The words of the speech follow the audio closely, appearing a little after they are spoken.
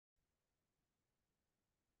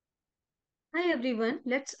Hi everyone,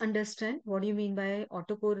 let's understand what do you mean by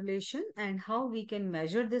autocorrelation and how we can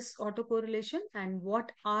measure this autocorrelation and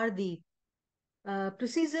what are the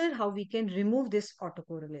procedure how we can remove this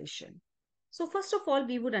autocorrelation. So first of all,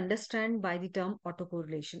 we would understand by the term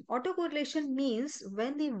autocorrelation. Autocorrelation means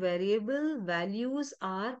when the variable values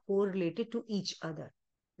are correlated to each other.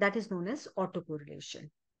 That is known as autocorrelation.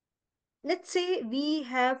 Let's say we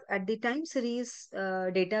have at the time series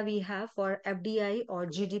data we have for FDI or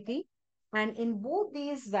GDP, and in both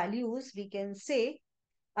these values we can say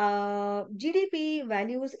GDP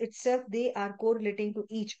values itself they are correlating to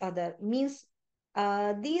each other. Means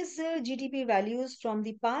these GDP values from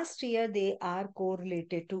the past year they are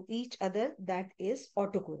correlated to each other. That is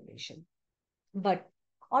autocorrelation. But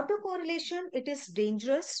autocorrelation it is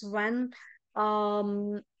dangerous when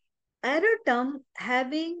um, error term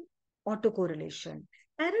having autocorrelation.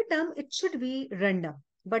 Error term, it should be random.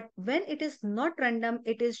 But when it is not random,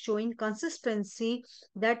 it is showing consistency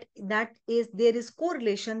that is there is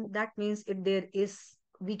correlation. That means it there is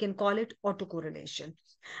we can call it autocorrelation.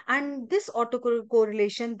 And this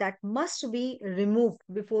autocorrelation that must be removed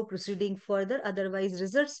before proceeding further. Otherwise,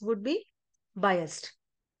 results would be biased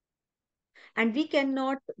and we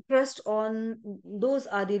cannot trust on those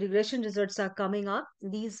are the regression results are coming up,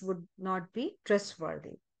 these would not be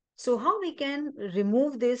trustworthy. So how we can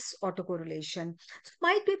remove this autocorrelation? So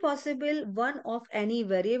might be possible one of any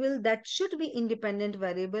variable that should be independent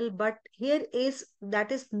variable, but here is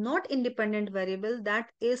that is not independent variable,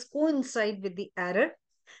 that is coincide with the error.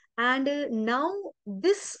 And now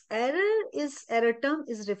this error term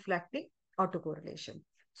is reflecting autocorrelation.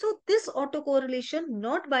 So this autocorrelation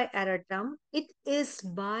not by error term, it is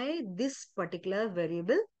by this particular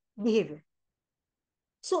variable behavior.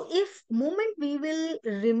 So if moment we will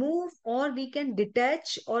remove or we can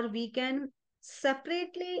detach or we can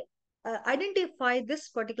separately identify this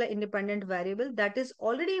particular independent variable that is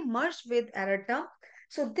already merged with error term.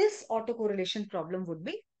 So this autocorrelation problem would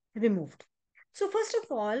be removed. So first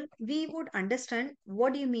of all, we would understand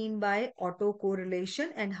what do you mean by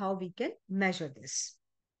autocorrelation and how we can measure this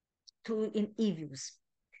through in EViews.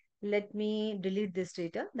 Let me delete this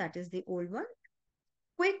data. That is the old one.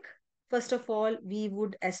 Quick. First of all, we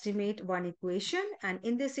would estimate one equation. And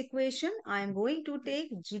in this equation, I am going to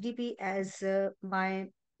take GDP as my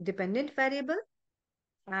dependent variable.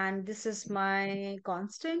 And this is my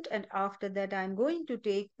constant. And after that, I'm going to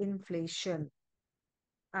take inflation.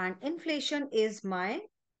 And inflation is my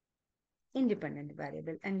independent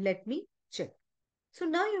variable. And let me check. So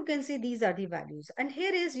now you can see these are the values. And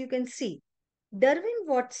here is you can see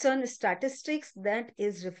Darwin-Watson statistics that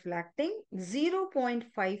is reflecting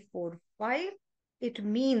 0.545. It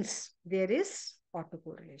means there is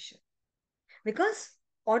autocorrelation. Because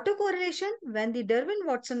autocorrelation, when the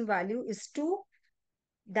Darwin-Watson value is 2,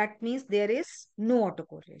 that means there is no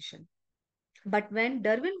autocorrelation. But when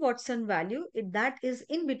Darwin-Watson value, that is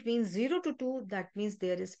in between 0 to 2, that means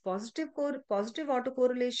there is positive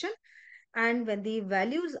autocorrelation. And when the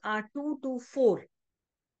values are 2 to 4,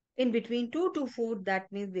 in between 2 to 4,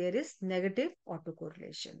 that means there is negative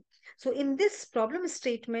autocorrelation. So in this problem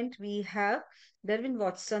statement, we have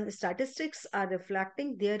Darwin-Watson statistics are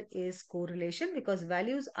reflecting there is correlation because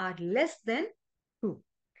values are less than 2.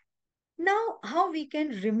 Now, how we can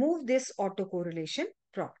remove this autocorrelation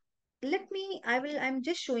problem? I'm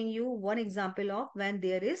just showing you one example of when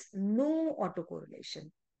there is no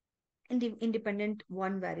autocorrelation. In the independent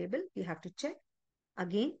one variable, we have to check.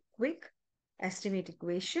 Again, quick estimate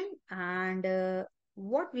equation and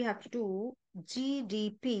what we have to do,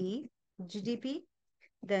 GDP,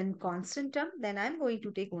 then constant term, then I'm going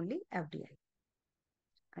to take only FDI.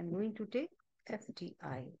 I'm going to take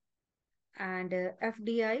FDI and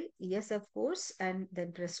FDI, yes, of course, and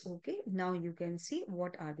then press OK. Now you can see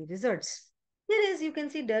what are the results. Here is you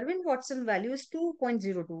can see Darwin-Watson value is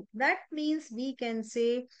 2.02. That means we can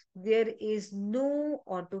say there is no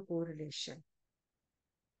autocorrelation.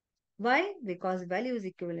 Why? Because value is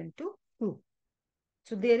equivalent to 2.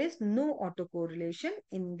 So there is no autocorrelation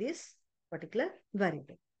in this particular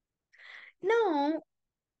variable. Now,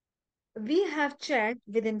 we have checked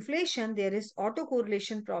with inflation, there is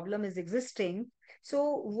autocorrelation problem is existing.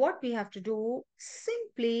 So what we have to do,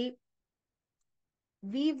 simply,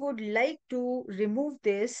 we would like to remove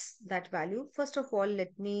that value. First of all,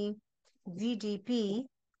 let me GDP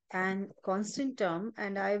and constant term,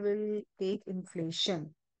 and I will take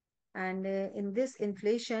inflation. And in this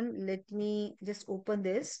inflation, let me just open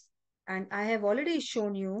this. And I have already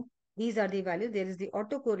shown you these are the values. There is the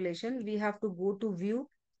autocorrelation. We have to go to view.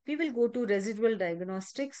 We will go to residual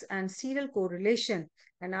diagnostics and serial correlation.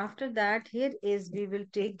 And after that, here is we will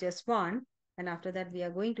take just one. And after that, we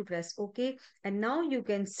are going to press OK. And now you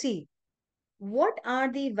can see what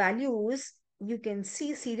are the values. You can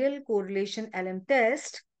see serial correlation LM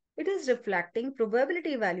test. It is reflecting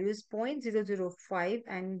probability values 0.005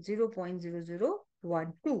 and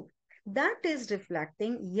 0.0012. That is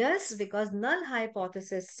reflecting yes, because null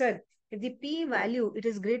hypothesis said if the p value it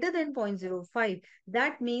is greater than 0.05,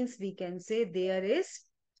 that means we can say there is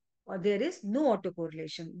or there is no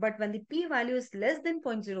autocorrelation. But when the p value is less than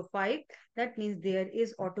 0.05, that means there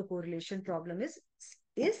is autocorrelation problem is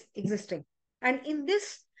existing. And in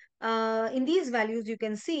these values, you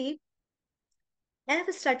can see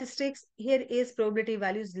F statistics here is probability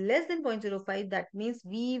values less than 0.05. That means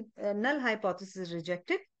we null hypothesis is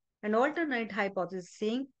rejected, and alternate hypothesis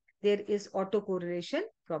saying there is autocorrelation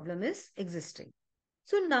problem is existing.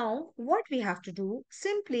 So now what we have to do,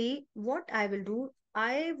 simply what I will do,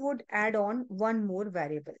 I would add on one more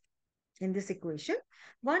variable in this equation.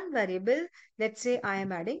 One variable, let's say I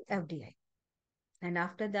am adding FDI. And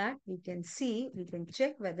after that, we can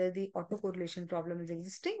check whether the autocorrelation problem is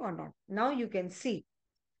existing or not. Now you can see,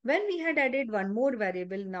 when we had added one more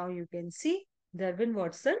variable, now you can see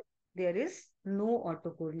Darwin-Watson, there is no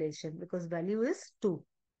autocorrelation because value is 2.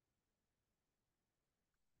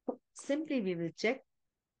 Simply we will check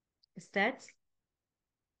stats,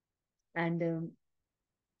 and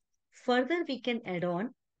further we can add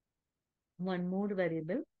on one more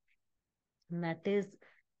variable, that is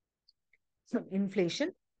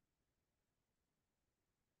inflation.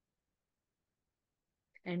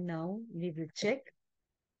 And now we will check.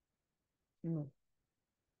 No.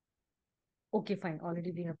 Okay, fine.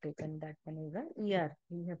 Already we have taken that one as well. Yeah,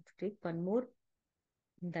 we have to take one more.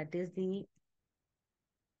 That is the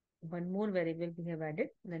one more variable we have added.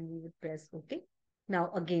 Then we will press OK.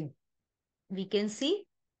 Now again, we can see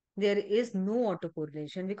there is no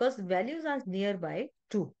autocorrelation because values are nearby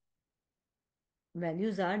 2.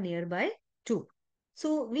 Values are nearby 2.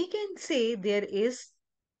 So we can say there is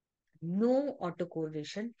no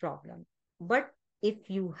autocorrelation problem. But if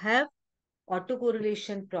you have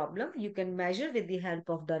autocorrelation problem, you can measure with the help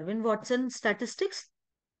of Darwin-Watson statistics.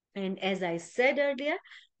 And as I said earlier,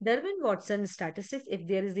 Darwin-Watson statistics, if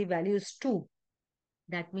there is the value is 2,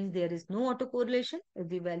 that means there is no autocorrelation. If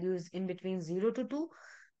the value is in between 0 to 2,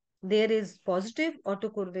 there is positive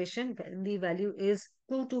autocorrelation. When the value is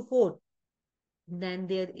 2 to 4, then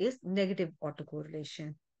there is negative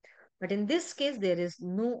autocorrelation. But in this case, there is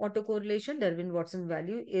no autocorrelation. Darwin-Watson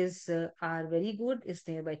value is are very good, is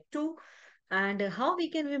nearby 2. And how we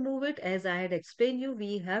can remove it, as I had explained you,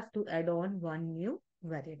 we have to add on one new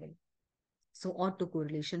variable. So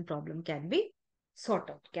autocorrelation problem can be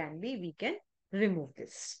sorted out, we can remove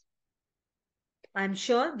this. I'm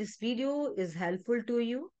sure this video is helpful to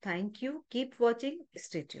you. Thank you. Keep watching.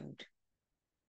 Stay tuned.